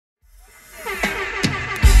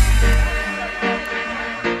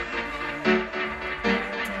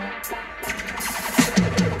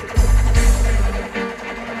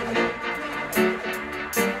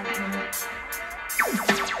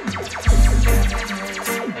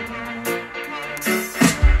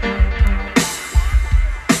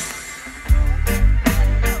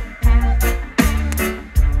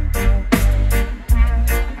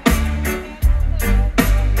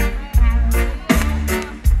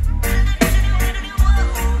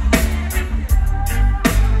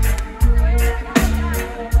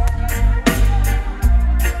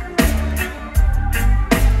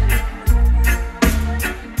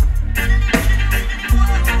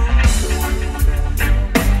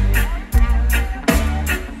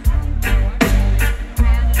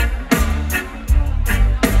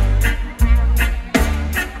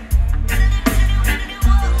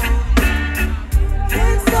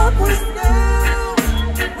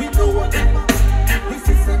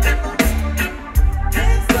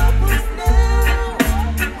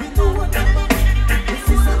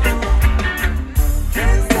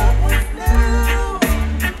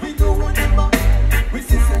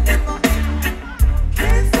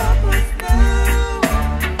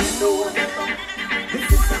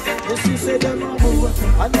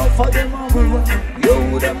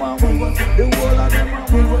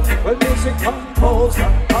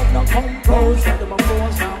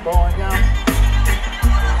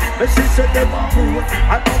The sister them a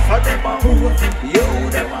enough of them a you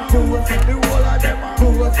them a the whole of them a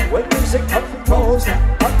when music compose and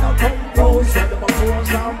not compose, them a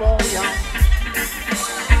pose and boy.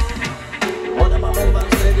 All them a move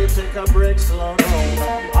and steady, take a break, slow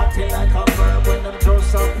down. Acting like a verb when them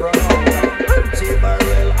just a proud. Empty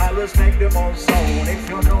barrel, always make the most sound. If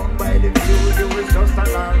you're known by the few, you is just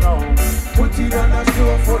an unknown. Put it on a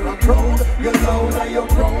store full of crowd. You're loud and you're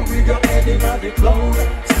proud with your head in the cloud.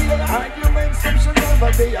 Still an argument, some should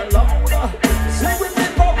never be alone. Sing with me,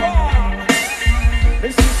 Papa.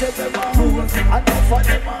 This is them a enough of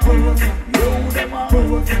them a you them a the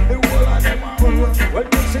whole of them a when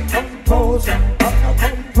music compose and no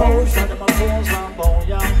compose, them a pose and bow,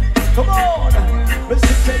 yeah. Come on, this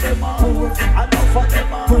is them a enough of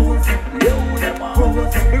them a you them a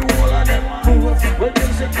the whole of them a when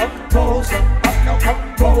music compose and no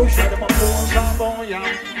compose, them a pose and bow, yeah.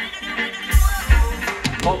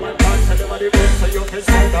 Come and dance to them a the best so you can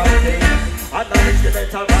say that thing. And now it's the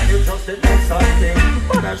better than you just the next thing.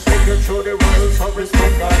 But I take you through the world, so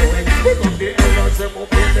respect that way. Pick up the elders and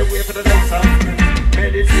move in the way for the next time.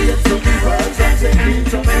 Meditate some words and take it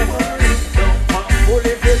to my words. Don't come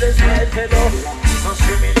fully feel this right head up. Not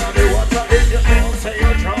swimming on the water if you don't say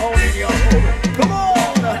you're drowning your home. Come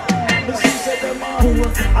on! The seas of them are,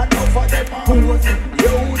 enough of them are.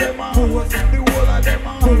 You them are, the whole of them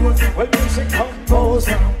are. When music compose,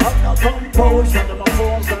 I'm not composed, and them are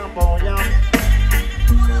pose and bow, yeah.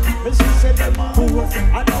 Missy said them a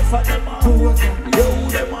enough of them a you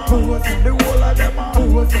them a the whole of them a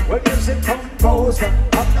when music compose I'm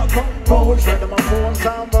not composed them a pose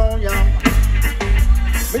and bow, yeah.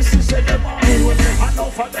 Missy said them a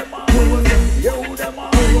enough of them a you them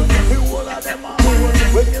a the whole of them a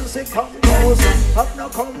when music compose I'm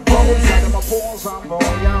not composed them a pose and bow,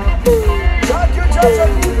 yeah. Thank you,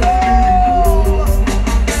 Judge.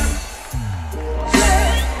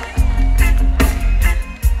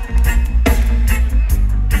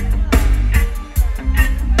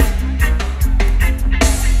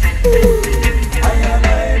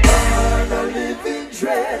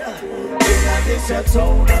 It's a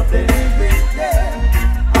tone of the living dead.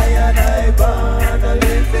 I and I burn a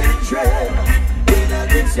living dread.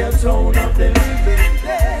 It's a tone of the living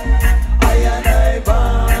dead. I and I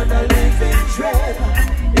burn a living dread.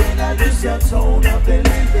 It's a tone of the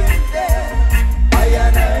living dead. I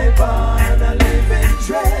and I burn a living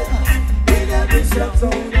dread. It's a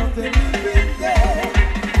tone of the living dead.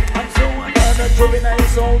 And so another juvenile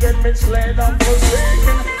soul get misled and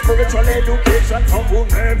forsaken. Spiritual education from who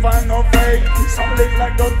never know fake. Some live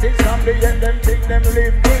like dirty zombies and them think them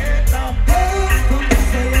live great now.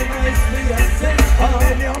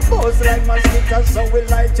 And your bones like mosquitoes, so we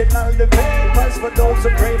lighten all the vapors. For those who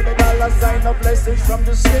pray, the dollar sign of blessings from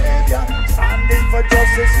the Savior. Standing for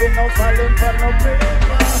justice, we no falling for no paper.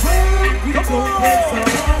 Come on!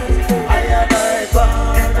 I and I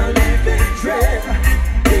born a living dread.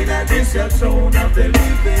 In this tone of the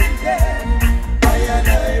living dead. I and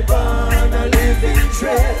I born a living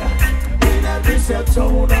dread. In this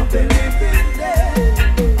tone of the living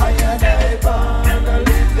dead. I and I born a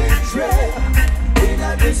living dread. In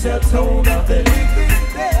this tone of the living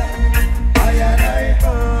dead. I and I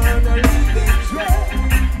born a living dread.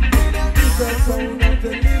 In this tone of the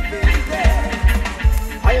living dead.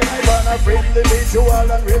 I and I born a friendly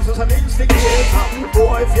visual and raises an instigator.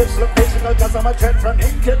 Boy, if you're physical, cause I'm a threat from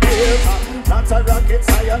incubator. Not a rocket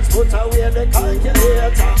science, put away the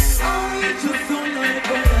calculator. I just don't like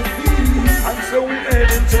what I feel. And so we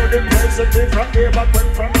made into the present from here back when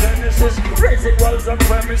from Genesis. Raising walls and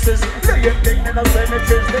premises, laying things in the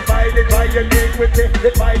cemeteries. Divided by iniquity,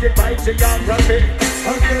 divided by geography.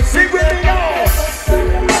 Sing with me now.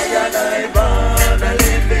 I and I born a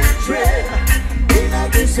living dread. In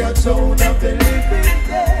this tone of the living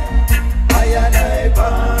dead. I and I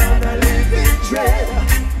born a living dread.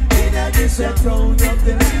 In this tone of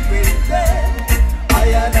the living dead. I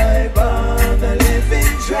and I born a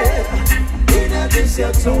living dread. In this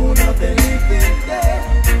tone of the living dead.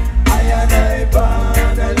 I and I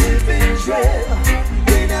born a living dread.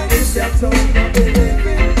 In this tone of the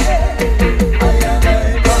living dead. I and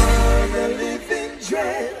I born a living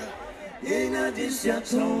dread. In this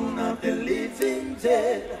tone of the living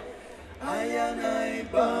dead. I and I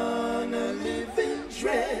born a living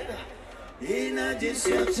dread. In this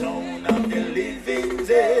tone of the living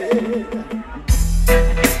dead.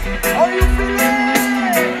 How you feeling?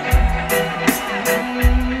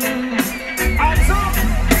 Hands up,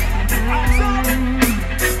 hands up,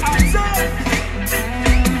 hands up.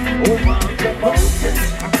 Over the mountains,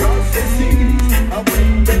 across the seas, and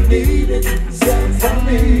when they need it, send for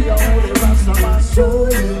me all the rest of my soul.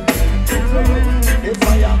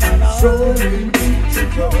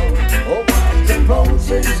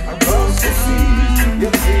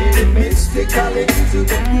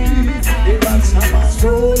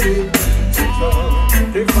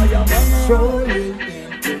 strolling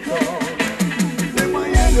into town. Them I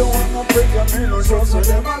hear you wanna break your middle, so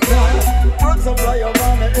them a die. Birds a fly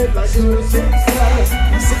over my head like shooting stars.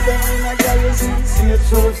 You see them in a garrison, see it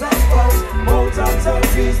shows and stars. Mountains and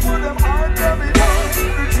trees, to them heart coming down.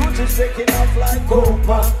 The truth is shaking off like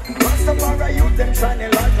copper. Rastaplas youth, them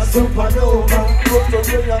shining like a supernova. Go to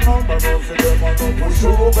real your number, most of them are gonna push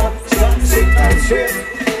over. Stand, sit and shake.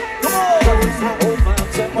 Come on! Over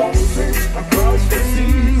the mountains, across the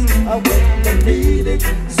seas. And when they need it,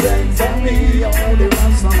 send for me. All the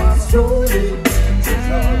Rastaplas strolling to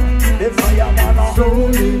town. The fireman are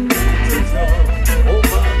strolling to town.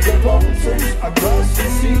 Over the mountains, across the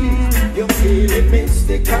seas. You feel it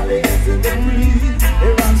mystically into the breeze. The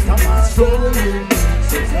Rastaplas strolling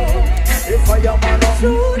to town. The fireman are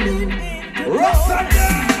strolling into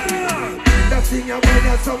Rotterdam. That thing I'm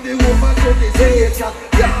wearing from the woman to the theater.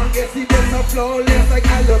 Can't get the better flawless like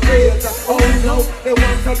elevator. Oh no, they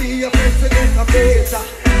want to be a face against a beta.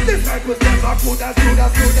 This type of stuff I coulda.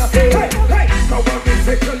 Hey, hey, now when we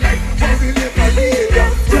take a life, when we live a leader.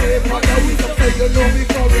 Play mother, we don't say you know me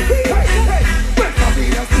for it. Hey, hey, when to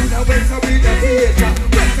be the student, when to be the theater.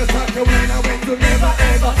 When to start to when I went to never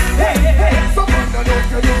ever. Hey, hey, someone that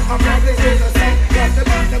don't you know I'm probably innocent. Cause the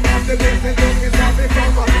man, the business, don't be sorry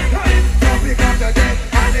from us. Hey, topic of the day,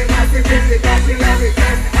 and they might be busy, topic of the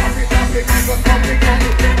day. Happy topic, I got topic of the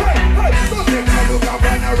day. Hey, hey, so take a look and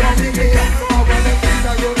run around the way. I want to see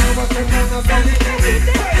the road, never step on the solid day.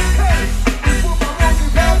 Hey, hey, put my money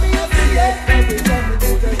down me and see it. Every time we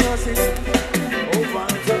go to your city. Over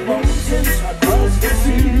the mountains, across the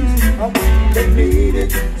seas. And when they need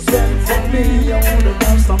it, send for me. All the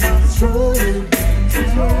Rastaplas strolling to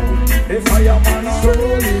town. The fireman are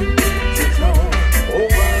strolling to town.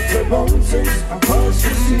 Over the mountains, across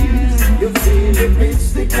the seas. You feel it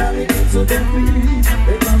mystically into the breeze.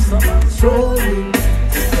 The Rastaplas strolling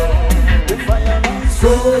to town. The fireman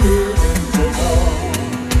strolling to town.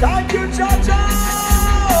 Thank you, Cha-Cha!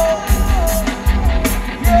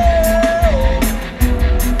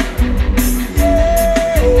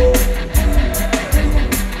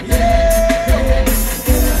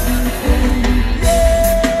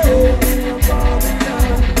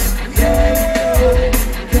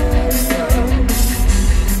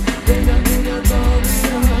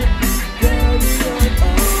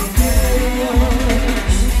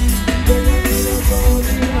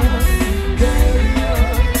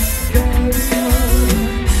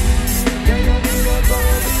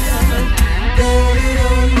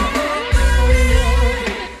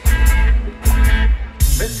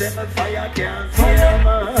 Fyah can't tame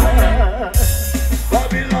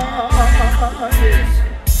Bibelot, yes,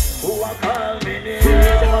 who I call me name.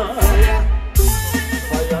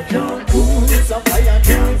 Fyah can't cool, so Fyah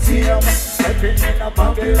can't tame. Stepping in a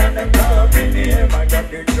Babylon, them call me name. I got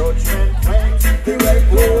the judgment flames, the red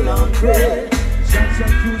roll and grey.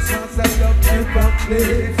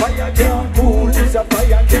 Fyah can't cool, so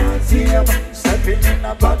Fyah can't tame. Stepping in a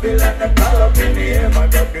Babylon, them call me name. I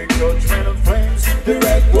got the judgment flames, the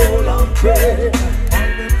red roll and grey. All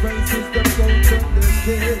the praises them go to the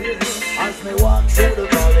king. As me walk through the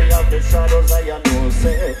valley of the shadows, I know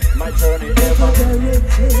say my journey never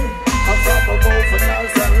guaranteed. I'm from a move for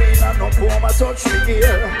Nazarene, no poor my touch me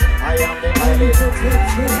here. I am the highly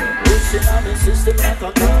reaching on the system like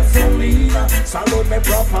a gasolina. Salute me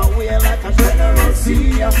proper way like a general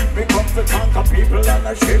senior. Me come to conquer people and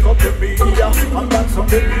I shake up the media. I'm dance on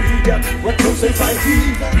the media, what you say I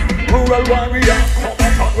see. Rural warrior,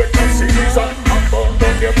 come on with the season. I'm born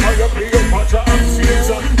down the fire, Cleopatra and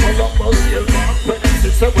Caesar. Columbus, Geel, when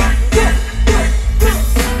it's a rock.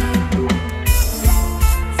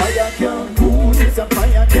 Fyah can't cool, it's a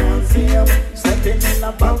Fyah can't see him. Stepping in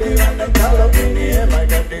a Babylon and call up in him. I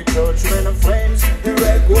got the judgment of flames, the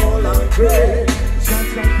red, gold and grey.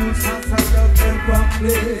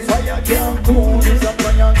 Fyah can't cool, it's a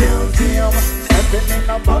Fyah can't see him. Stepping in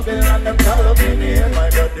a Babylon and call up in him. I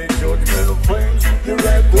got the judgment of flames, the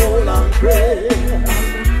red, gold and grey.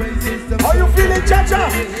 How you feeling, Cha-Cha?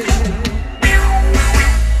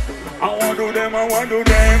 I want to do them, I want to do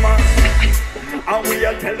them. And we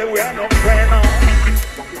are tell them we are not friends.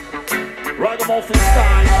 Ragamuffin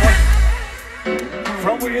style.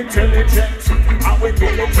 From we intelligent and we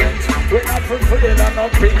diligent. We're not fulfilling and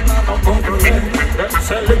not being and not bumbling. Them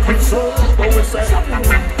say liquid soul, but we say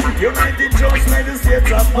United just made the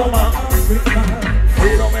states of mama.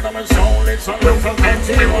 Freedom in my soul, it's a local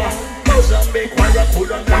continuum. Mozambique, where I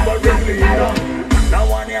couldn't never really hear. Now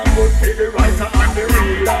one young good for the writer and the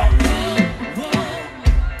reader.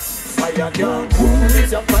 fire can't cool,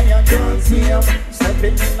 it's your fire can't tame.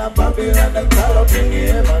 Stepping in a Babylon and call up in the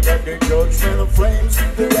air. I got the judgment of flames,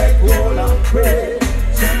 the red roll and pray.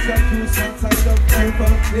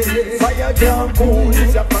 Fire can't cool,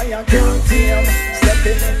 it's your fire can't tame.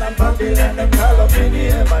 Stepping in a Babylon and call up in the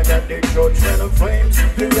air. I got the judgment of flames,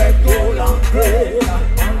 the red roll and pray.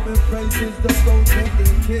 All the praises that go to the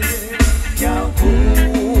king. Can't cool.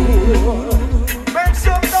 Make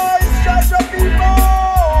some noise, judge of people.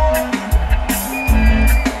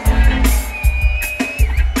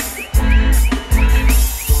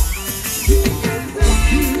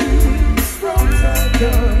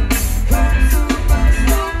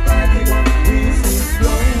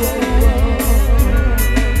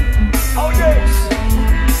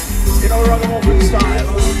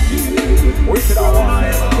 Style, wicked a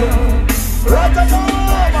while. Rotterdam.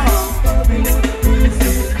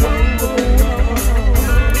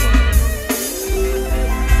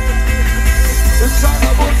 It's all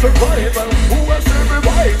about survival. Who has the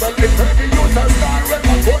revival? The perfect youth are star when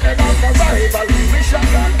I'm putting on survival. Mission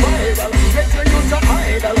and Bible, get the youth an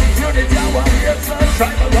idol. Unity our ears and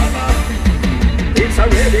tribal runner. It's a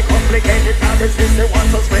really complicated habit, since they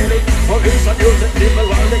want us really. Police are using people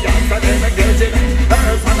while the academic getting.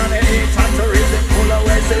 Earth and any tourism full of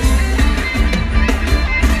wasted.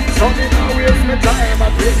 So me now waste my time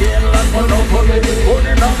at regain land monopoly.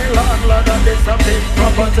 Putting on the landlord and this a big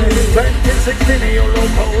property. 2016 you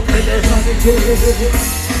look out for this.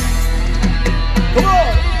 Come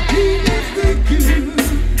on! He is the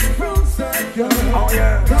youth from Saigon. Oh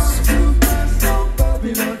yeah. Come to pass on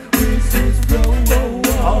Babylon.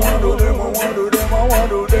 I want to them, I want to them, I want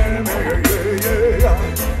to them, yeah.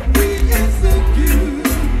 We execute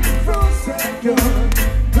from Saigon,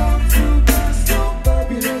 come to pass on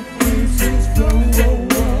Babylon, this is flow.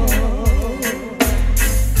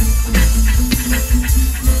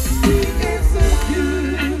 We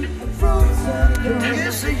execute from Saigon.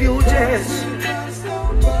 It's a you, Jess.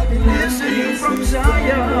 It's a you from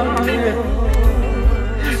Zion.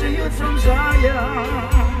 It's a you from Zion.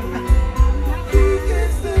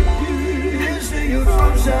 You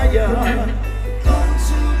from Zion, come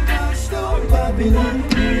to National Babylon,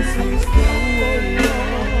 this is the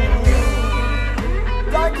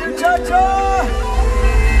thank you, Chacha.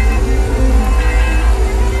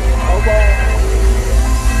 Oh boy,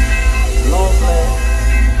 lovely.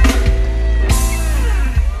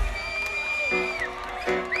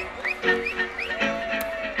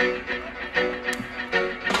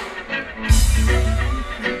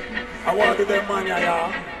 I want to do them money,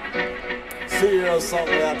 y'all. Serious song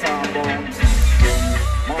we are talking about.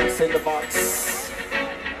 Monks in the box.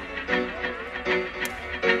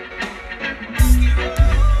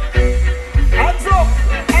 Hands up!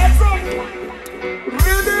 Hands up!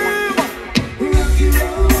 Rhythm!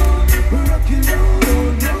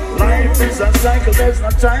 Life is a cycle, there's no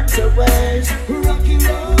time to waste.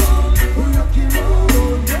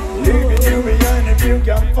 Leaving you behind if you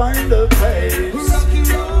can find the pace.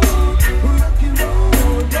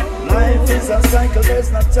 Life is a cycle,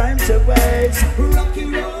 there's no time to waste. Rocky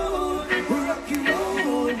road, rocky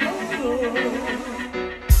road.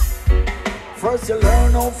 First you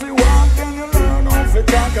learn how to walk, then you learn how to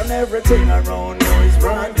talk, and everything around you is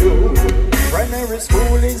brand new. Primary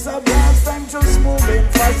school is a blast, I'm just moving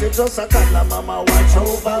fast. It's just a toddler, mama, watch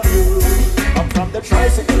over you. I'm from the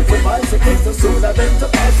tricycle to bicycle to soda, then to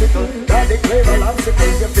bicycle. Daddy clear all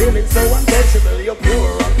obstacles, you're feeling so untouchable. You're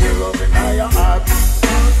pure up, you're loving now your heart.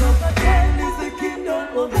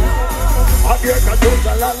 I hear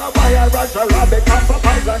Kaduza, Lullaby, Roger, Rabbit, Papa,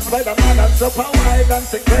 Python, Spider-Man, and Super Wide, and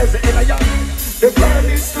Sick Crazy in a young. The girl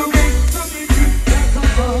is to me.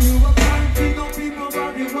 You are fighting on people,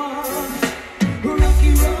 body one.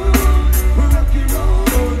 Rocky road.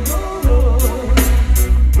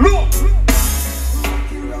 Look!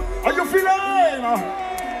 Are you feeling?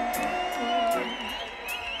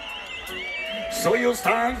 So you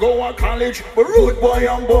start go to college, but rude boy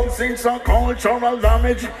and bums things are cultural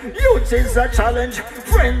damage. Youth is a challenge,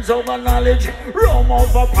 friends over knowledge, rum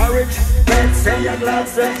over porridge. Let's say your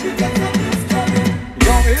glasses.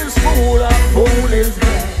 Young is fool and fool is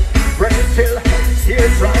dead. Pray till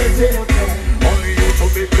tears rising. Only you to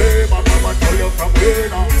be brave, my mama tell you from here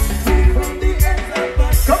now.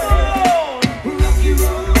 Come on!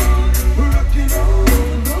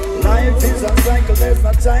 Life is a cycle, there's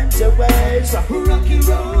no time to waste. Rocky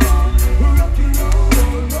road,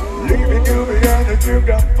 leaving you behind if you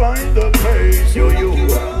can find the place.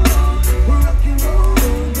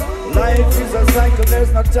 Life is a cycle,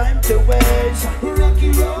 there's no time to waste.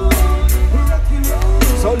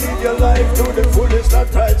 So live your life to the fullest,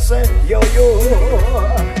 that I'd say, yo.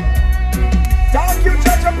 Thank you,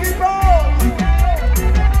 church of people.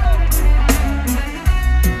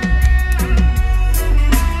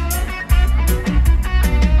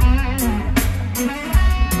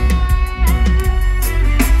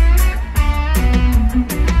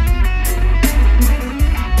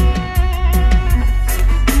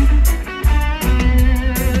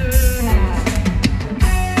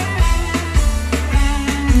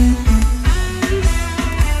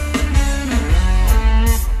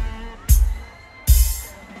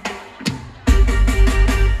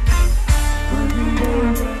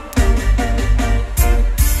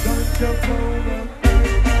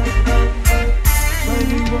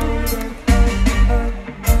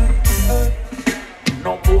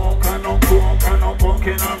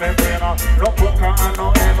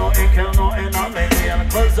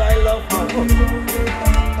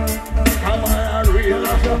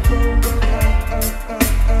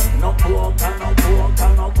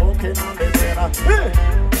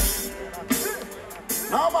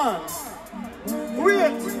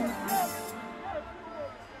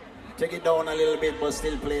 Take it down a little bit, but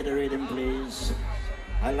still play the rhythm, please.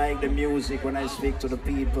 I like the music when I speak to the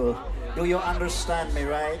people. Do you understand me,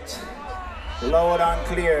 right? Loud and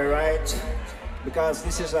clear, right? Because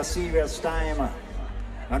this is a serious time,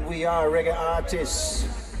 and we are reggae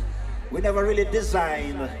artists. We never really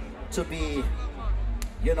designed to be,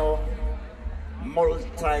 you know,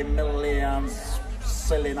 multi-millions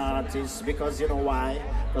selling artists, because you know why?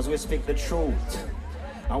 Because we speak the truth.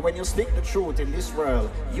 And when you speak the truth in this world,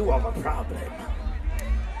 you have a problem.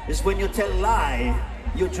 It's when you tell lie,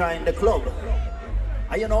 you join the club.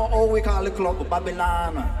 And you know how we call the club?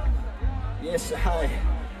 Babylon. Yes,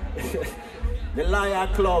 the liar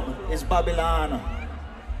club is Babylon.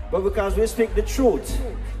 But because we speak the truth,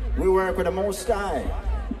 we work with the Most High.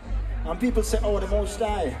 And people say, oh, the Most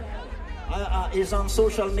High is on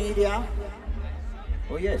social media.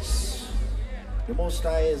 Oh yes, the Most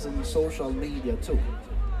High is on social media too.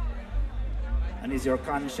 And is your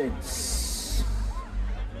conscience.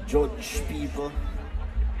 Judge people.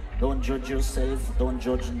 Don't judge yourself. Don't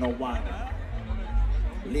judge no one.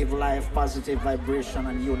 Live life, positive vibration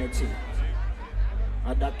and unity.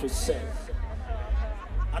 Adapt to self.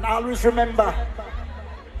 And always remember,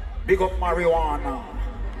 big up marijuana,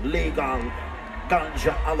 legal,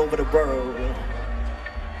 ganja all over the world.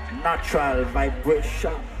 Natural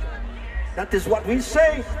vibration. That is what we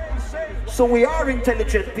say. So we are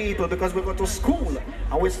intelligent people because we go to school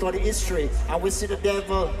and we study history and we see the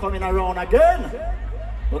devil coming around again.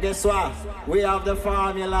 But guess what? We have the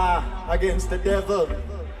formula against the devil.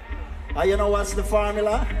 And you know what's the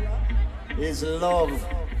formula? It's love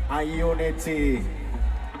and unity.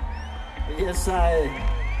 Yes,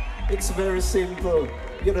 it's very simple.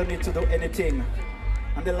 You don't need to do anything.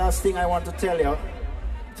 And the last thing I want to tell you,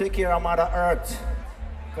 take care of Mother Earth.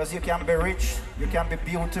 Because you can be rich, you can be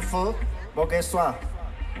beautiful, but guess what?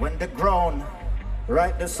 When the ground,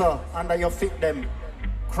 right the sun, under your feet them,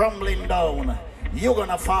 crumbling down, you're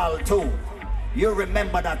gonna fall too. You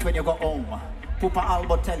remember that when you go home. Papa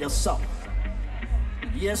Albo tell you so.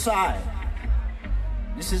 Yes,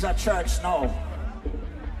 this is a church now.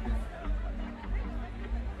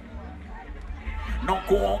 No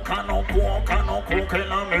coca, no coca, no coca,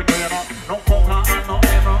 no medina. No coca, no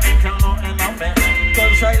ever, no enemy.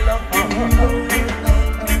 Cause I love her.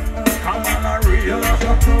 Come on, I real.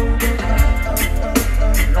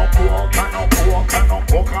 No coca, no coca, no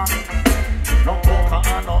coca. No coca,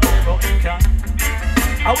 no ever,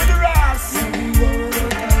 I with the Ras.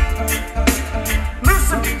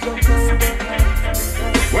 Listen.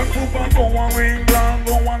 When Poopa go on ring ground,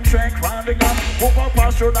 go on check round the gun. Poopa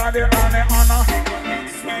pass through that the honor.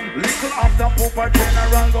 Little after Poopa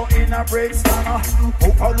general go in a break stand.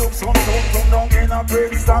 Poopa looks some come down in a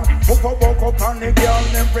break stand. Poopa woke up on the girl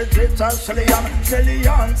named Bridget and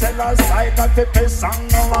Shelly-Ann tell her side that the best song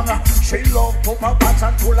no longer. She love Poopa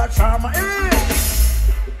pattern full of charm. Hey!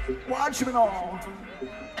 Watch me now.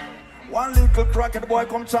 One little crackhead boy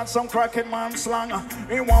come chat some crackhead man slang.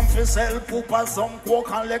 He want to sell Poopa some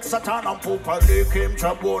coke and Lexatan, and Poopa lick him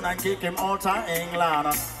trouble and kick him out of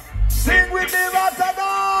England. Sing with me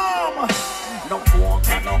Rotterdam. No coke,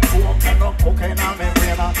 no coke, no cocaine on me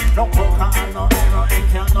brain. No coke and no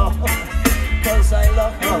ink, no. Cause I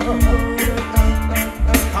love her.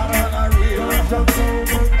 Come on, I real.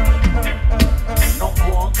 No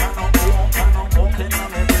coke, no cocaine on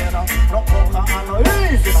me brain. No coke and no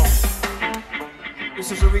easy, no. This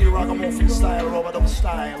is a real ragamuffin style, Rotterdam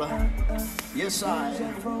style. Yes, I.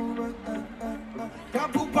 Can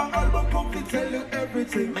Poopa album come to tell you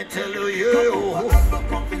everything? Me tell you. Album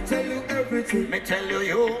come to tell you everything. Me tell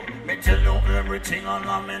you. Me tell you everything and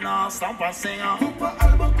I'm in a stamp a singer. Papa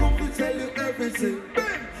album come to tell you everything.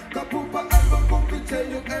 Papa album come to tell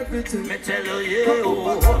you everything. Me tell you, yeah.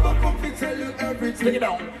 Papa album come to tell you everything. Take it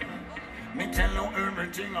down. Me tell you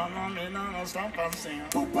everything and I'm in a stamp a singer.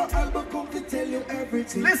 Papa album come to tell you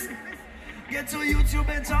everything. Listen. Get to YouTube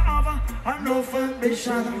better have a no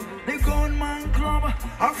ambition. The gunman club,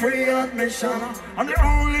 a free admission. And the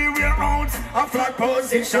only way out, a flat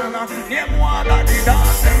position. Name one of the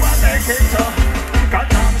dance, they will make it up. Got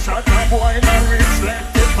them shot a boy in a wrist,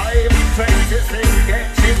 25, 26,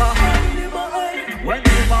 get him a hand. When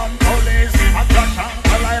the man police, a flash and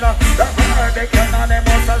collider. The bird they can and they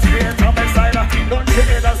must have straight from the side. Don't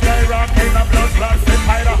see the sky rock in a blood plastic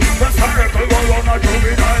hider. The circle go round a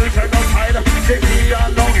juvenile genocide. City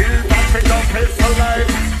and no hill, that's it, don't piss alive.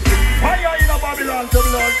 Fire in a Babylon to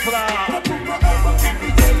blood fly.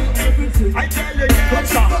 I tell you, yes,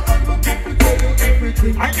 sir.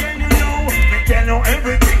 I tell you, no. Me tell you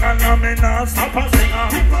everything and I'm in a stop a singer.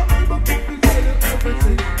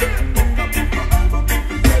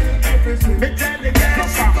 Me tell you,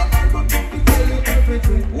 yes, sir.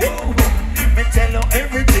 Whoa. Me tell you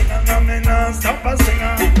everything and I'm in a stop a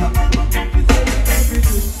singer.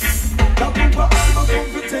 Papa album come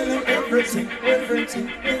to tell you everything, everything,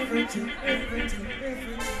 everything, everything,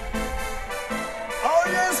 everything. Oh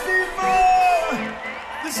yes, people!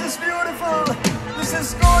 This is beautiful. This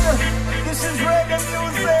is good. This is reggae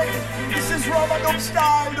music. This is Rotterdam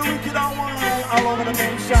style, the wicked and wild all over the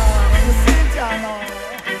nation. You see it, you know.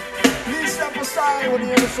 Please step aside when you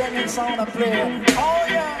hear the singing sound and play. Oh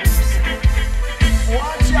yes.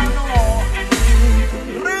 Watch you know.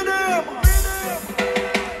 Rhythm.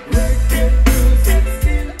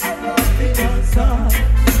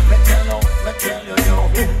 Me tell you, yo.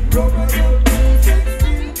 Rotterdam music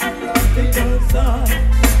still around the dancer.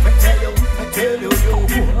 Me tell you, yo.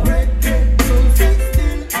 Reggae music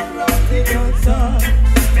still around the dancer.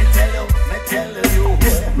 Me tell you, yo.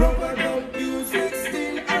 Rotterdam music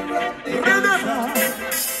still around the dancer.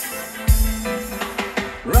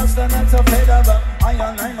 Rasta not a federal, I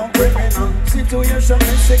no criminal. Situation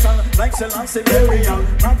mystical, like Selassie burial.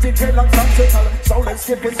 Not the dreadlock tactical, so let's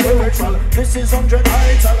skip it spiritual. This is 100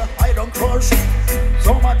 ital, I don't crush.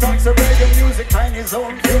 So my talks of reggae music, tiny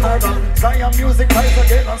zone funeral. Zion music rise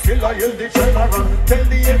again and still I yield the general. Tell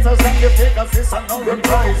the haters and the fakers this and no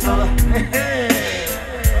reprisal.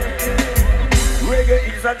 Reggae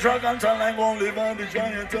is a drug until I won't live on the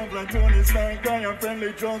giant of like Tony Stark. I am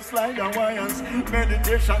friendly just like Hawaiians.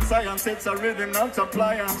 Meditation science, it's a rhythm, not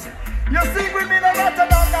appliance. You sing with me no matter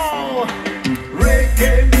now.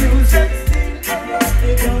 Reggae music still around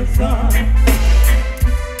the dancer.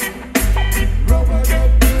 Rotterdam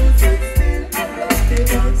music still around the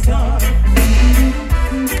dancer.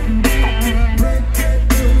 Reggae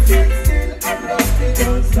music still around the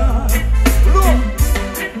dancer. Look.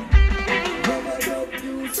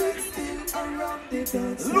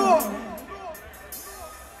 Look.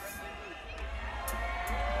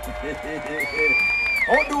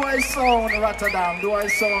 How do I sound, Rotterdam? Do I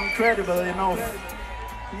sound credible enough?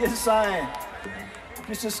 Yes, I.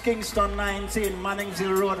 This is Kingston 19,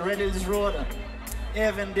 Manningsville Road, Red Hills Road,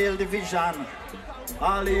 Avondale Division.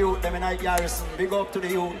 All the youth, them in a garrison. Big up to the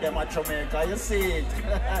youth, them at Jamaica. You see it?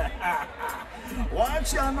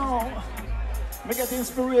 Watch you know. Me get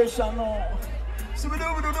inspiration now. So we do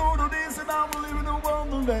this and I'm living the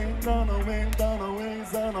world today. Down away,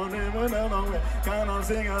 can't I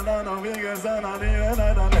sing a down a wingers and I need a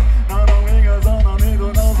down a wingers and I need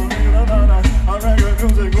a down a reggae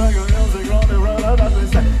music, run the road, that we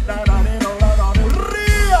say, that I need a lot of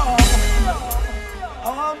real.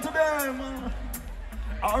 On to them.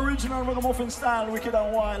 Original ragamuffin style, wicked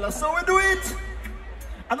and wild. So we do it.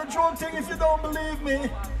 And the drone thing, if you don't believe me,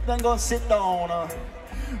 then go sit down.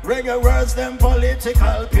 Reggae words, them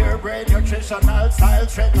political, purebred, nutritional, style,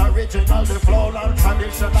 threat, original, the flow, non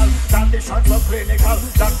traditional, conditions so clinical,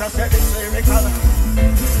 doctor said it's lyrical.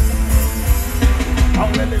 How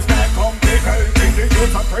well is that complicated? The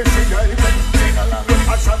youth appreciate it. Sing along with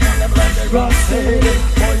passion and them like they rusty.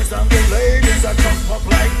 Boys and the ladies that jump up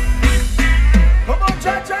like. Come on,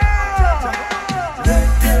 cha-cha!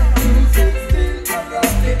 Reggae music still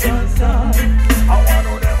around the dancer. I want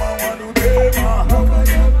to them.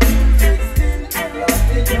 Rotterdam music still around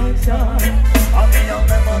the dancer. I'm a young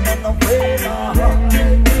man, I'm no brainer.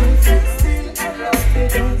 Reggae music still around the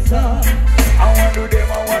dancer. I want to them.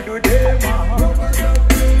 Rotterdam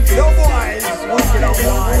music Yo boys, what's it up,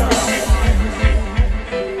 boys?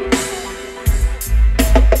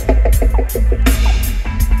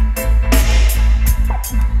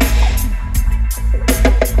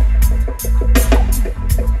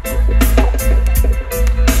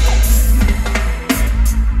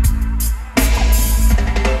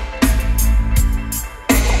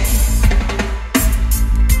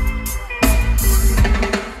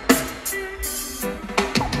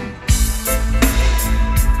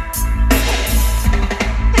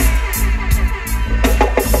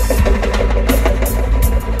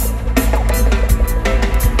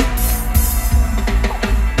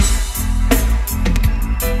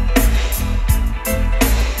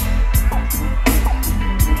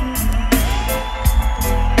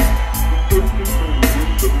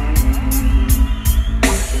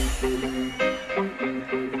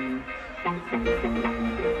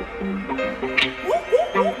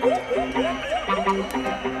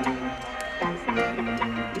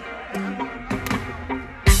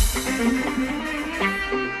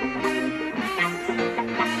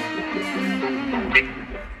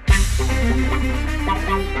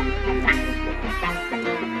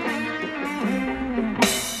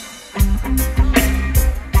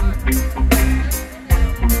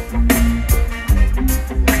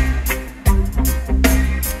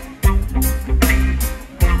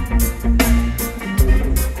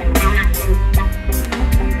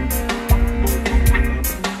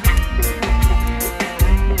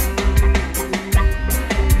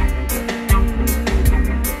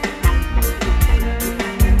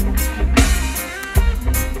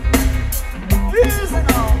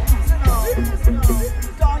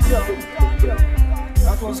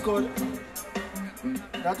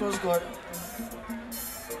 was good.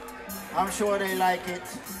 I'm sure they like it,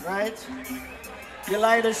 right? You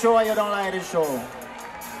like the show or you don't like the show?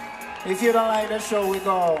 If you don't like the show, we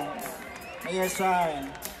go. Yes, I.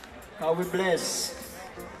 Because we blessed.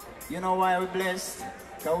 You know why we blessed?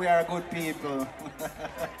 Because we are good people.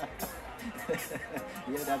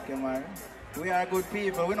 You hear that, Kamar? We are good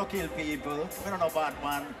people. We don't kill people. We don't know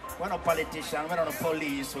Batman. We're not politicians. We're not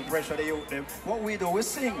police. We pressure the youth. What we do, we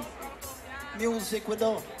sing. Music we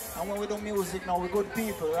do. And when we do music now, we're good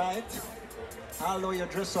people, right? Although you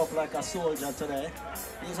dress up like a soldier today,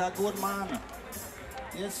 he's a good man.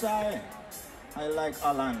 Yes, I like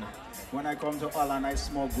Holland. When I come to Holland, I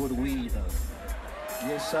smoke good weed.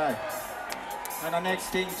 Yes, I. And the next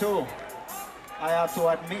thing too, I have to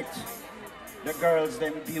admit, the girls,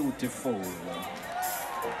 them beautiful.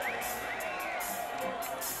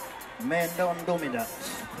 Men, don't do me that,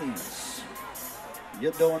 please.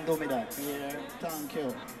 You don't do me that. Yeah, thank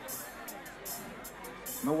you.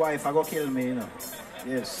 My wife, I go kill me, you know.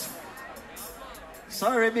 Yes.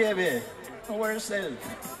 Sorry, baby. Don't worry yourself.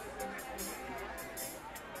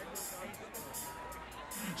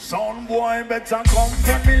 Sound boy better come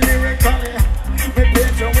from me lyrically. Me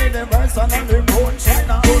picture with the verse and on the bone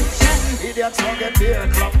China. Idiots don't get beer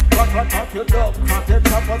club. Rock your dog. Cut the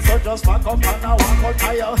top so just back up and I walk out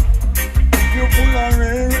higher. You pull a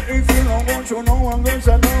rare if you don't want to know I'm going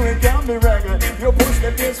to know it can be reggae. You push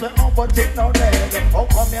the bass way up but it no leg. How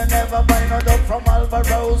come you never buy no dog from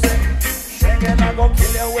Alborosie? Schengen I go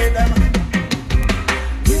kill you with them.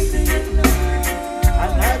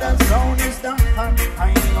 Another sound is the hunt.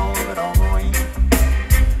 I know where I'm going.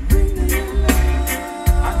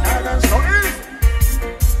 Another sound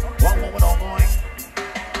is one more where I'm going.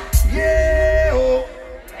 Yeah. Oh.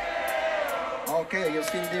 Okay, you're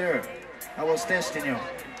still there. I was testing you.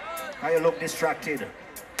 How you look distracted?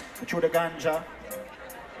 Through the ganja.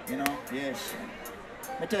 You know, yes.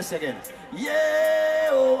 Let me test again. Yeah.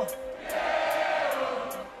 Oh.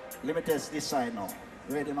 Let me test this side now.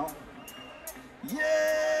 Ready now?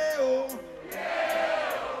 Yeah. Oh.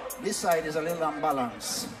 This side is a little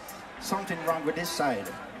unbalanced. Something wrong with this side.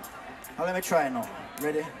 Now let me try now.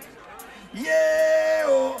 Ready? Yeah.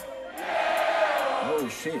 Oh. Oh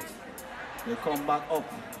shit. They come back up.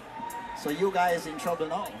 So you guys in trouble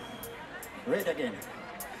now. Ready again.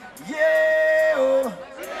 Yeah. Oh.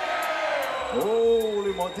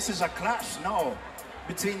 Holy moly, this is a clash now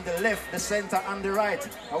between the left, the center, and the right.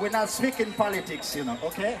 And we're not speaking politics, you know,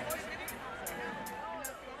 okay?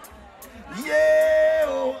 Yeah.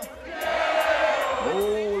 Oh.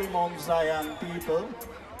 Holy Mount Zion people.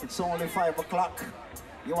 It's only 5 o'clock.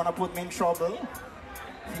 You wanna put me in trouble?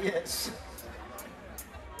 Yes.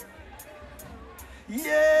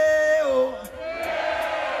 Yeah. Oh.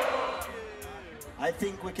 I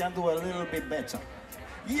think we can do a little bit better.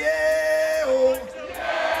 Yeah. Oh.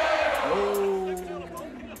 Oh.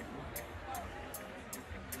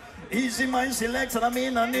 Easy my selection, I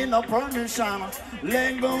mean I need no permission.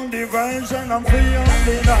 Leg on the version, I'm free on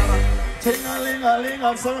the dollar. Ting-a-ling-a-ling,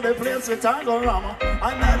 I'm so the place with Tagorama.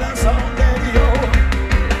 Another sound there, yo.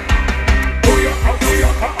 Booyaka,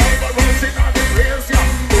 Alborosie on the place, yeah.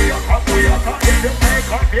 Booyaka, if you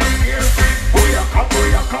make up your ears. Booyaka.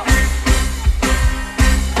 Booyaka.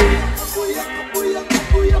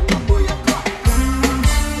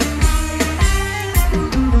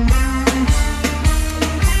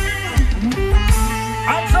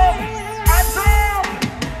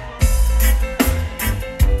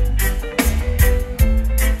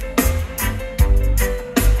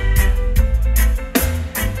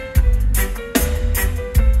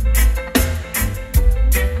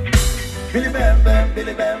 Billy bam bam,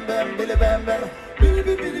 Billy bam bam, Billy bam bam, Billy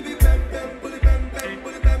Billy bam bam, Billy bam bam,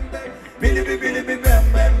 Billy bam bam, Billy bam bam, Billy bam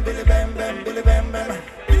bam, Billy bam bam, Billy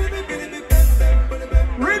bam bam, Billy bam.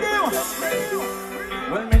 Radio.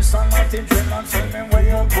 Well, Miss Martin, tell me where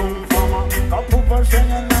you come from. A pooper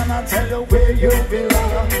singing and I tell you where you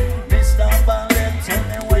belong. Mr. Ballet, tell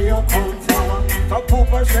me where you come from. A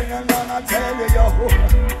pooper singing and I tell you yo.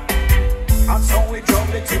 And so we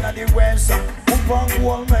juggle it in the west. Poop and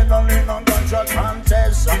gold medal in a ganja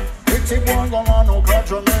contest. Pretty boy go on no catch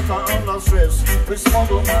Jamaica under stress. We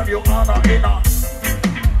smuggle marijuana in a.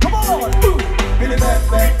 Come on! Billy bam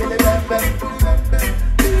bam, Billy bam bam, Billy bam bam,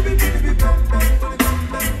 Billy Billy Billy bam bam, Billy bam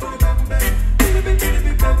bam, Billy bam bam, Billy Billy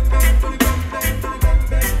Billy bam bam, Billy bam bam, Billy bam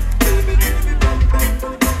bam, Billy Billy Billy bam bam,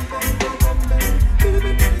 Billy bam bam, Billy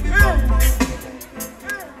Billy Billy bam bam.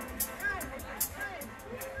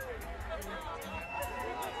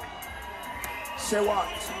 Say what?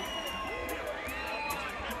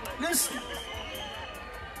 Listen.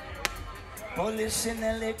 Police in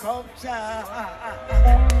helicopter.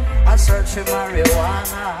 I search for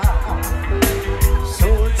marijuana.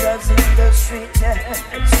 Soldiers in the street, yes.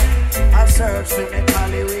 I search for me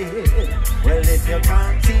Hollywood. Well, if you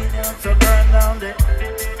continue to burn down the,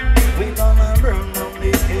 we gonna burn down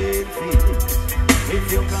the cane field.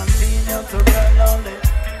 If you continue to burn down the,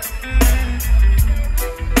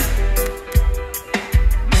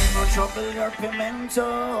 no trouble your pimento,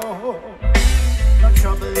 no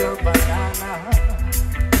trouble your banana.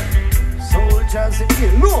 Soldiers in the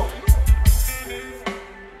look.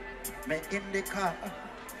 Me in the car.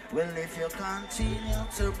 Well, if you continue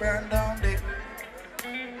to burn down the,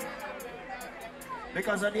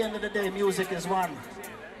 because at the end of the day, music is one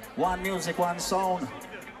music, one sound.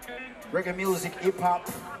 Reggae music, hip hop.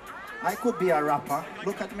 I could be a rapper.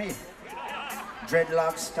 Look at me.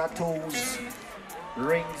 Dreadlocks, tattoos,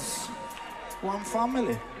 rings. One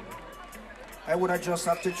family. I would have just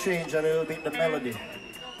have to change a little bit the melody.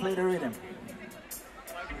 Play the rhythm.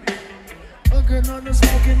 Again, I'm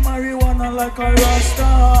smoking marijuana like a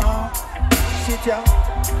Rasta. Shit, yeah.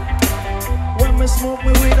 When me smoke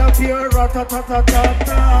me weed up here,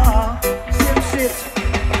 rata-ta-ta-ta-ta. Same shit.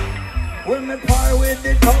 When me par with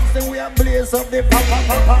the tops, then we are blaze up the pop.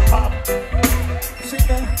 Shit,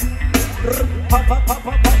 pop,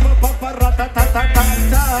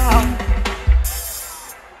 rata-ta-ta-ta-ta.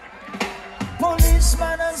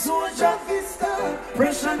 Policeman and soldier vista,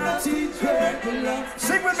 pressure not teach regular.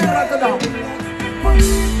 Sing with me, Rotterdam.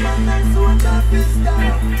 Policeman and soldier vista,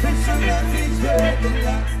 pressure not teach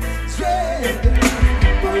regular.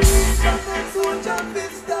 Policeman and soldier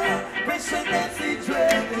vista, pressure not teach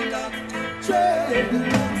regular.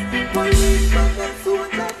 Policeman and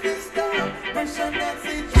soldier vista, pressure not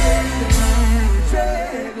teach regular.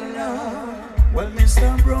 Well, Mr.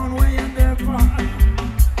 Brown, where you there for?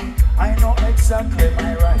 I know exactly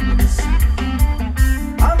my rights.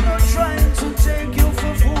 I'm not trying to take you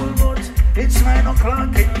for fool, but it's 9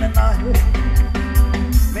 o'clock in the night.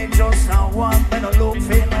 Me just now want me no look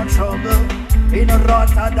for no trouble in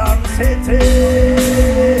Rotterdam City.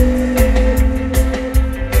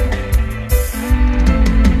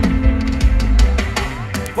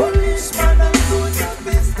 Policeman and soldier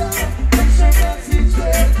vista, pressure not teach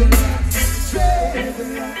regular.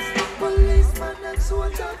 Policeman and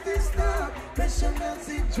soldier vista, pressure not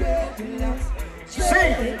teach dreadlocks.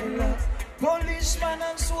 Policeman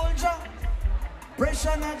and soldier,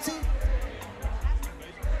 pressure not teach.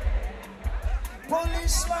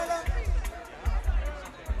 Policeman and...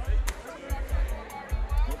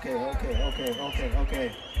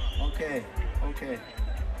 Okay.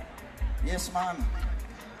 Yes, man.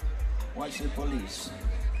 Watch the police.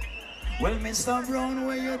 Well, Mr. Brown,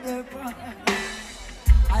 where you there?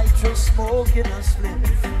 I just smoke in a split.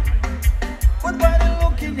 But by the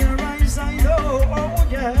look in your eyes, I know, oh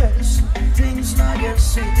yes, things not get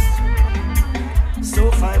sick.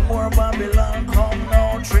 So 5 more Babylon come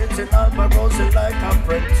now, treating Alborosie like a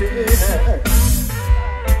apprentice.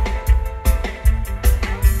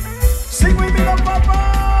 Sing with me now,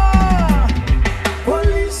 Papa!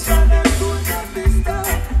 Policeman and soldier vista,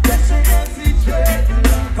 pressure not teach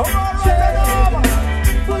regular. Come on, Rotterdam!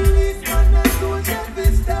 Policeman and soldier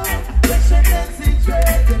vista, pressure not teach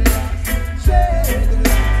regular.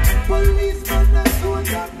 Policeman and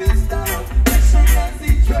soldier vista, pressure not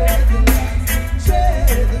teach regular.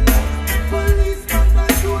 Policeman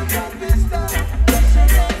and soldier vista, pressure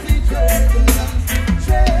not teach regular.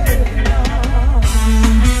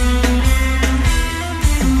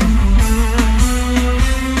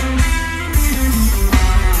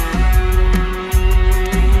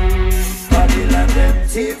 Babylon them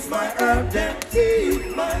thief my herb, them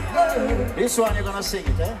thief my herb. This one you're gonna sing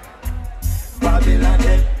it, eh? Babylon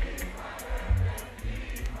them.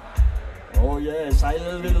 Oh yes, I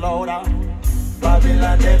little bit louder.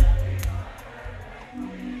 Babylon them.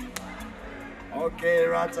 Okay,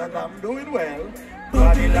 Rotterdam doing well.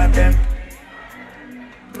 Babylon them.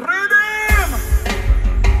 Rhythm!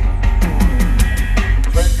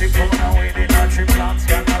 24 now with the natural plants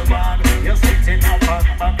canal band. You're sitting up on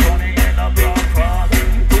balcony in a block farm.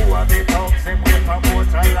 2 of the dogs, them wait for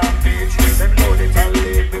Portland Beach. Them know they can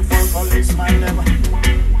leave before police mind them.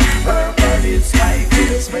 Herbalist, high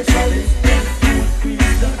grade specialist.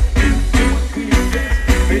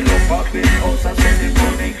 Fill up a big house and send it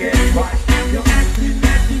money get washed.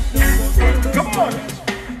 Come on!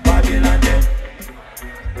 Babylon them.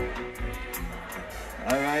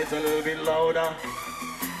 Alright, a little bit louder.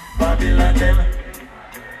 Babylon them.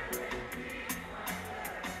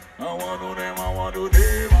 I want to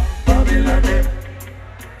them. Babylon them.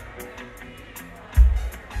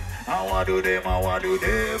 I want to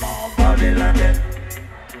them. Babylon them.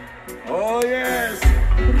 Oh yes.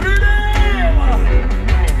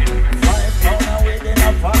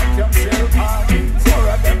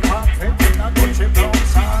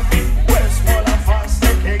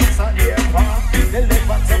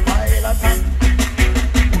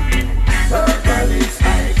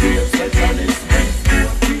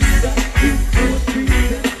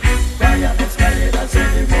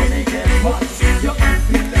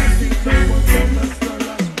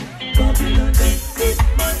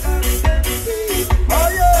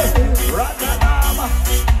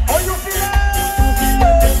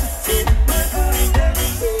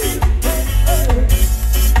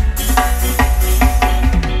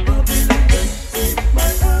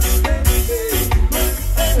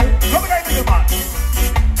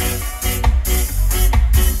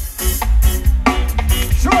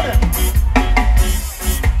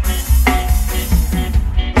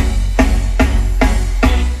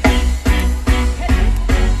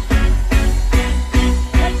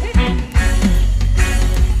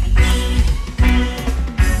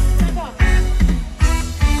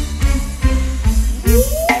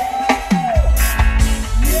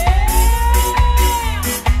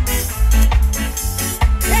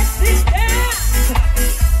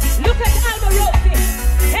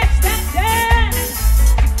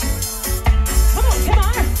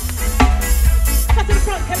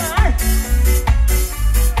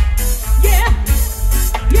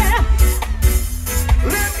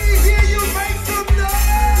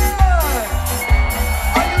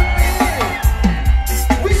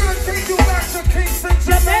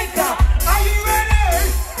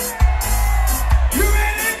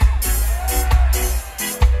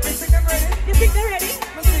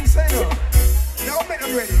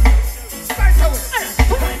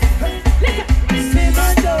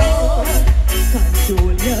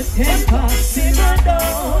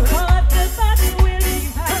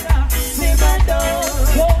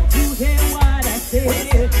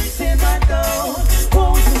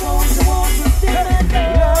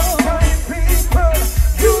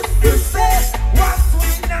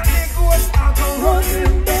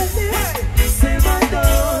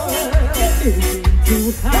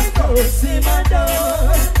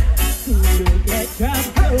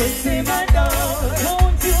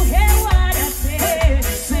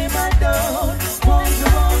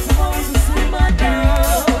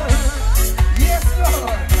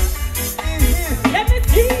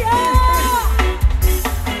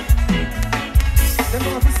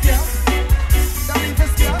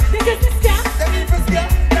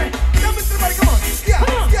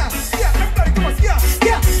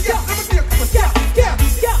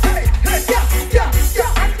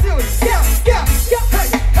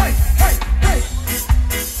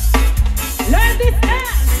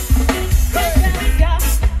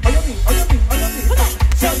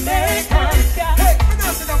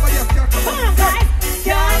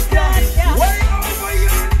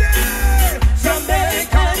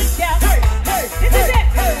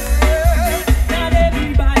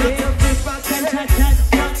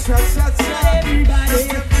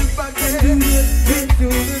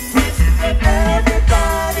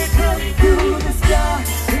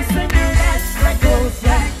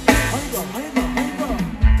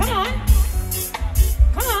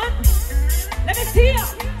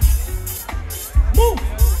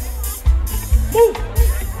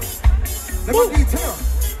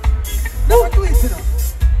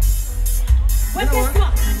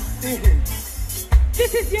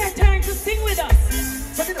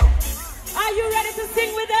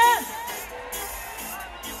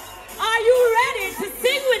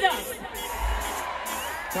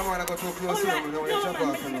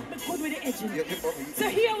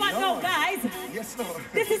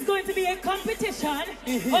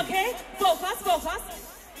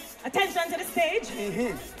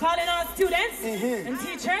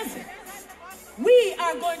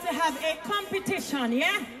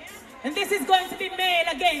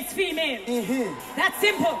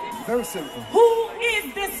 Very simple. Who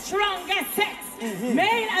is the strongest sex?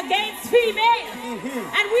 Male against female.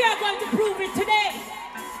 And we are going to prove it today.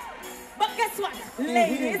 But guess what?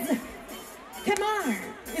 Ladies, Kamar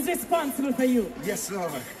is responsible for you. Yes,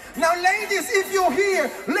 Lord. Now, ladies, if you're here,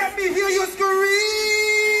 let me hear you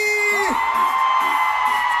scream.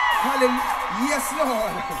 Hallelujah. Yes,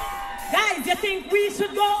 Lord. Guys, you think we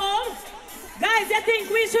should go home? Guys, you think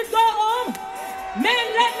we should go home?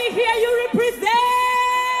 Men, let me hear you represent.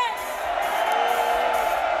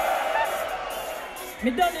 Me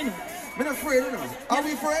done it. We're not afraid, you know. Are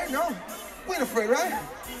we afraid? No. We're not afraid, right?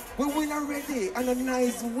 We win already and a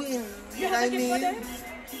nice win. You know what I mean?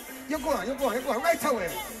 You're going right away.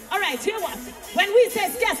 All right, hear what? When we say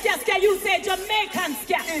ska, ska, ska, you say Jamaican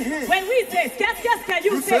ska. When we say ska, ska, ska,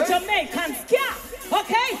 you say Jamaican ska.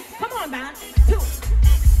 Okay? Come on, man. 2.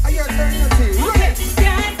 Are you alternative? Okay.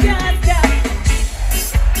 Ska, ska, ska.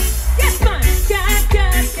 Yes, man. Ska,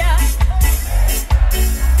 ska, ska.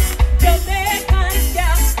 Jamaican ska.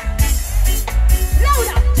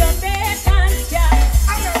 Louder. Jamaican ska.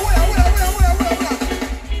 Hold on.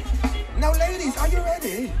 Now, ladies, are you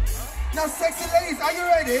ready? Now, sexy ladies, are you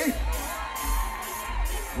ready?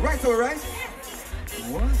 Right, all right?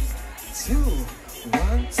 1, 2,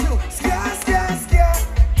 1, 2. Ska, ska, ska.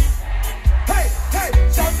 Hey, hey,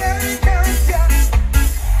 Jamaican ska.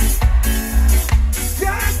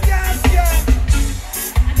 Ska, ska, ska.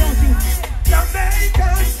 I don't think.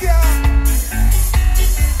 Jamaican ska.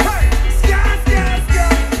 Hey, ska, ska, ska.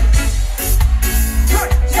 Hey,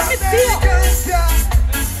 Jamaican ska.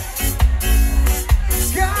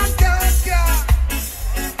 Ska, ska, ska.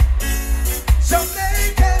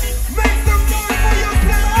 Jamaican, make some noise for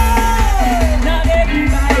yourself. Not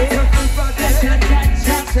everybody. Not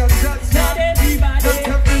everybody.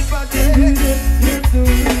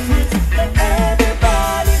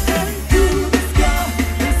 Everybody can do the ska.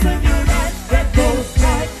 It's a new life that goes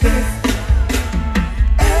like this.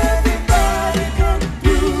 Everybody can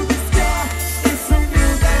do the ska. It's a new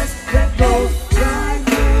life that goes like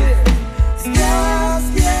this. Ska,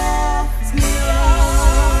 ska, ska.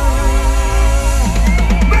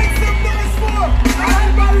 Make some noise for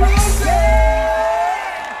Alborosie.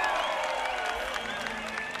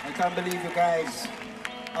 I can't believe you guys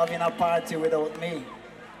having a party without me.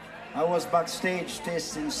 I was backstage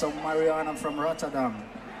tasting some marijuana from Rotterdam.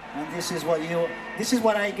 And this is what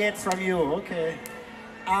I get from you, okay?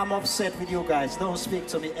 I'm upset with you guys. Don't speak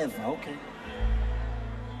to me ever, okay?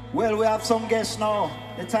 Well, we have some guests now.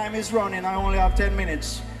 The time is running. I only have 10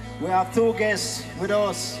 minutes. We have 2 guests with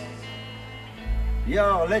us.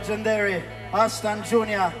 Yo, legendary Aston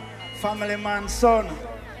Jr., family man's son,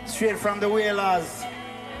 straight from the Whalers.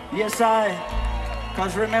 Yes,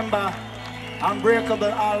 because remember, Unbreakable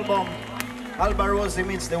album, Alborosie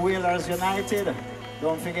meets the Whalers United.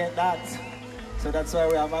 Don't forget that. So that's why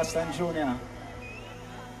we have Aston Jr.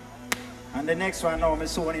 And the next one now, I'm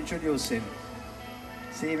soon introduce him.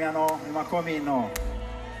 See me now, I'm coming now.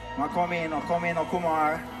 I'm coming now,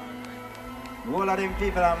 Kumar. All of them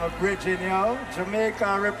people I'm bridging, yo.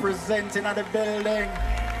 Jamaica representing at the building.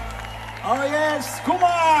 Oh yes,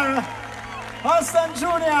 Kumar! Aston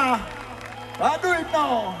Jr. I do it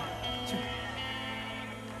now.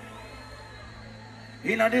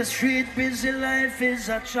 In the street, busy life is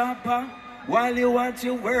a chopper. While you at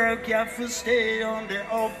your work, you have to stay on the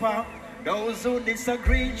upper. Those who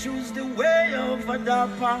disagree choose the way of a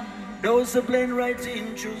dapper. Those who blend right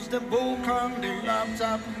in choose the book on the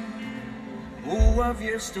laptop. Who have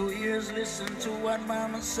ears to ears listen to what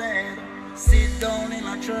mama said. Sit down in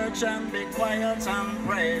a church and be quiet and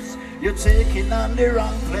praise. You're taking on the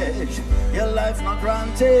wrong pledge. Your life not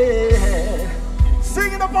granted.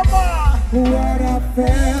 Sing it up, Papa! What I've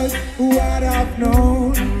felt, what I've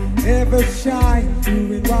known, never shine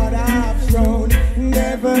doing what I've shown.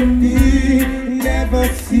 Never be, never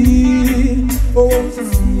see, oh to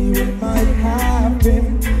see what might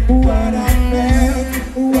happen. What I've felt,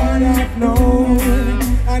 what I've known,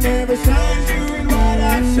 I never shine doing what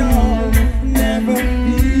I've shown. Never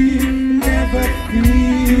be, never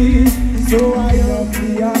be, so I love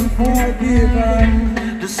the unforgiven.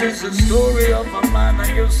 This is the story of a man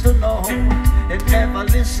I used to know. He never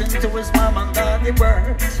listened to his mom and daddy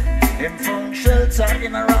words. Him found shelter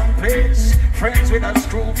in a wrong place. Friends with a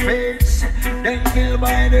screw face, then killed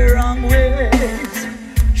by the wrong ways.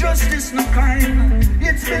 Justice no kind,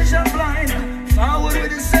 it's vision blind. Forward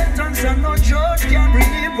with the sentence and no judge can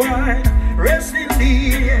rewind. Rest in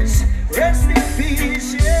peace, rest in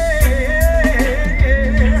peace,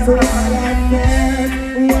 yeah. So what I've felt,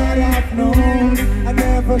 what I've known, I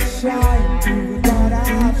never shine doing what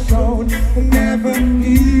I've shown. Never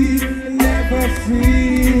be, never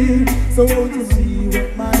see, so to see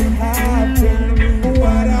what might happen.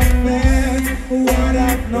 What I've felt, what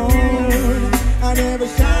I've known, I never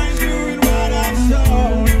shine doing what I've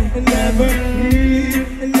shown. Never be,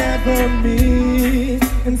 never me,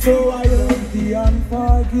 and so I love the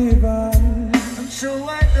unforgiven. And so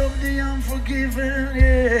I love the unforgiven,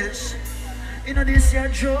 yes. You know this your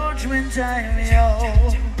judgment time,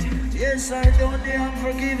 yo. Yes, I love the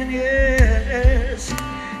unforgiven, yes.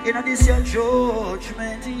 You know this your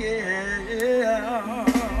judgment, yeah.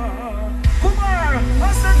 Kumar,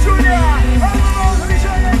 Aston Jr., Alborosie,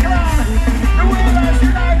 the Whalers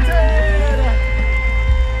United.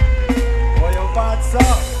 Oh, your bad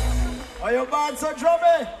stuff. bad, so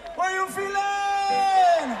drummy. What you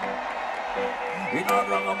feeling? In a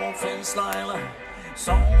ragamuffin style.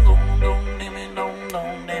 Song dong dong ding dong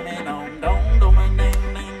dong ding dong dong dong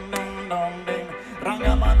ding ding dong dong ding.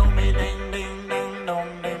 Rangamano me ding ding dong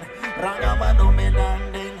dong ding. Rangamano me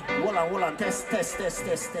ding ding. Hold on, test.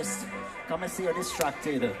 Come and see you're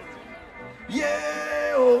distracted.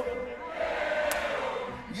 Yeah, oh.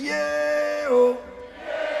 Yeah, oh.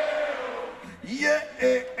 Yeah,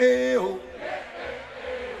 oh.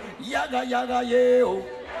 Yaga, yeah, oh.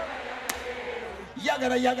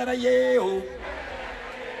 Yaga, yeah, oh.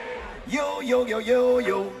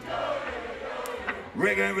 Yo.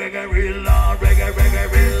 Reggae, real love, reggae,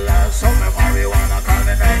 real love. Some marijuana, call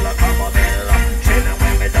me Nella, come on, Nella. Chillin'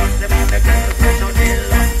 when me dust them on the girl, fresh on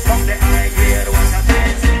Dilla. From the high grade, what a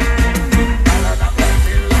taste. Balada,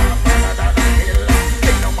 Brazilla, balada, Hilla.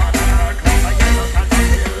 Ain't no matter how come I yellow,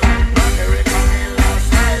 Caterpillar. America, Milla,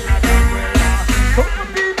 style, not umbrella. Come on,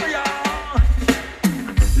 people, y'all.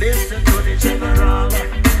 Listen to the general.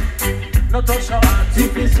 No touch your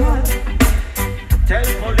artificial. Tell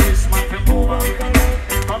policeman to move on.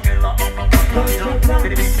 Come in on my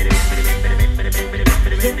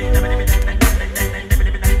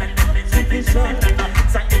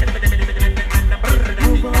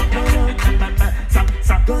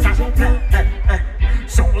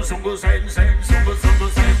Sungu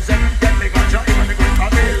sen. Get me ganja in the green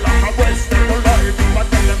Camilla. From West End to Life, but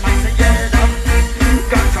tell them I say yeah.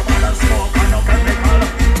 Ganja man and smoke and no chemical.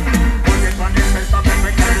 Put it on the chest and make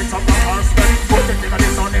me carry some hospital. Put it in the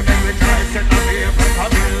sun and make me try. Get me a green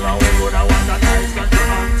Camilla. We would have want a nice ganja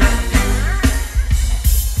mountain.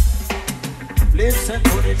 Listen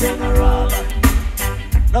to the general.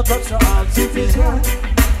 No touch your artificial.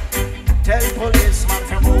 Tell policeman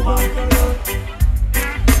to move on.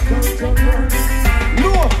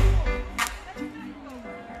 No!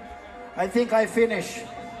 I think I finish.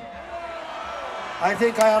 I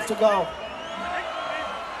think I have to go.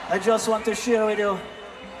 I just want to share with you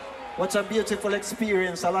what a beautiful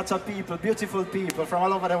experience. A lot of people, beautiful people from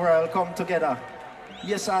all over the world come together.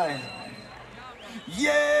 Yes, I.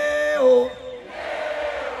 Yeah, oh.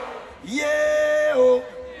 Yeah, oh.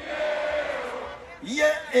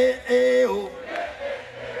 Yeah, oh.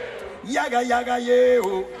 Yaga, yeah,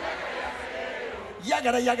 oh.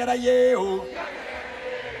 Yaga, yeah, oh.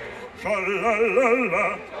 La la la la.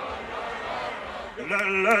 La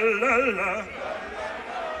la la la.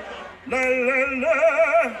 La la la.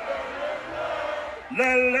 La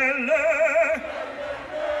la la.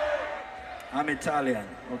 I'm Italian,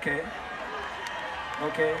 okay?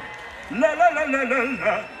 Okay. La la la la la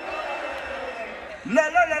la. La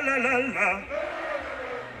la la la la la.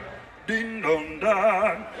 Ding dong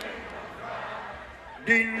dong.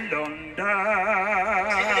 Ding dong dong.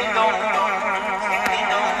 Ding dong dong. Ding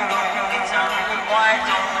dong dong. It's a why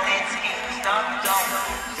don't it's dong dong.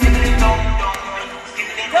 Ding dong dong.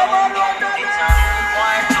 Come on, Rotterdam. It's a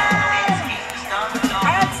why don't it's dong dong.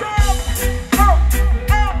 Hands up.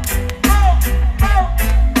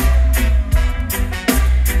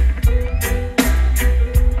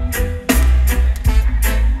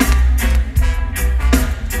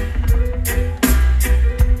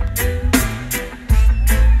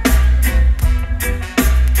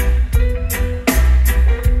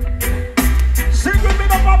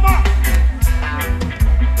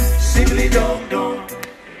 Dong dong,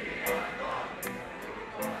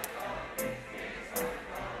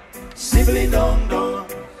 Sibly dong dong,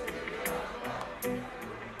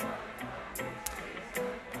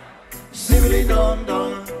 Sibly dong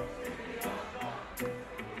dong,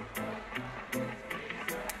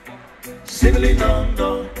 Sibly dong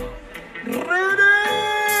dong.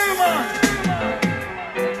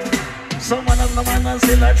 Someone of the man and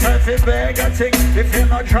still a traffic bag a tick. If you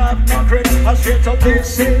not drop no grit, I straight up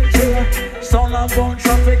this city. Sound of bone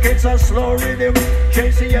traffic, it's a slow rhythm.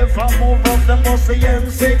 JCF I move up the bus, the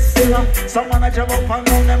M6. Someone a jump up and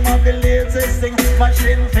down them on the latest thing.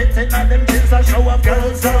 Machine fitting and them things a show up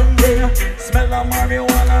girls and bring. Smell of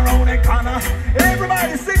marijuana around the corner.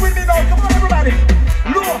 Everybody sing with me now, come on everybody.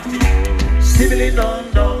 Look, Sibly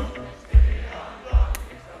dong dong.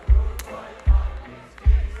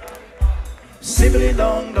 Sibly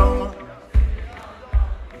dong dong.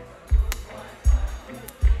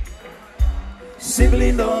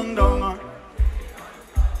 Sibly dong dong.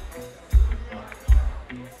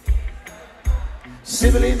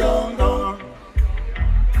 Sibly dong dong.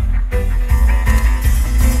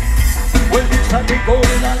 Well, this a big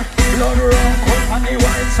golden blood run, cold on the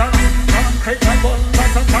white sun. Concrete and gun, but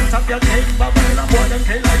some front of your take, but when I'm more than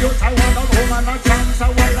kill like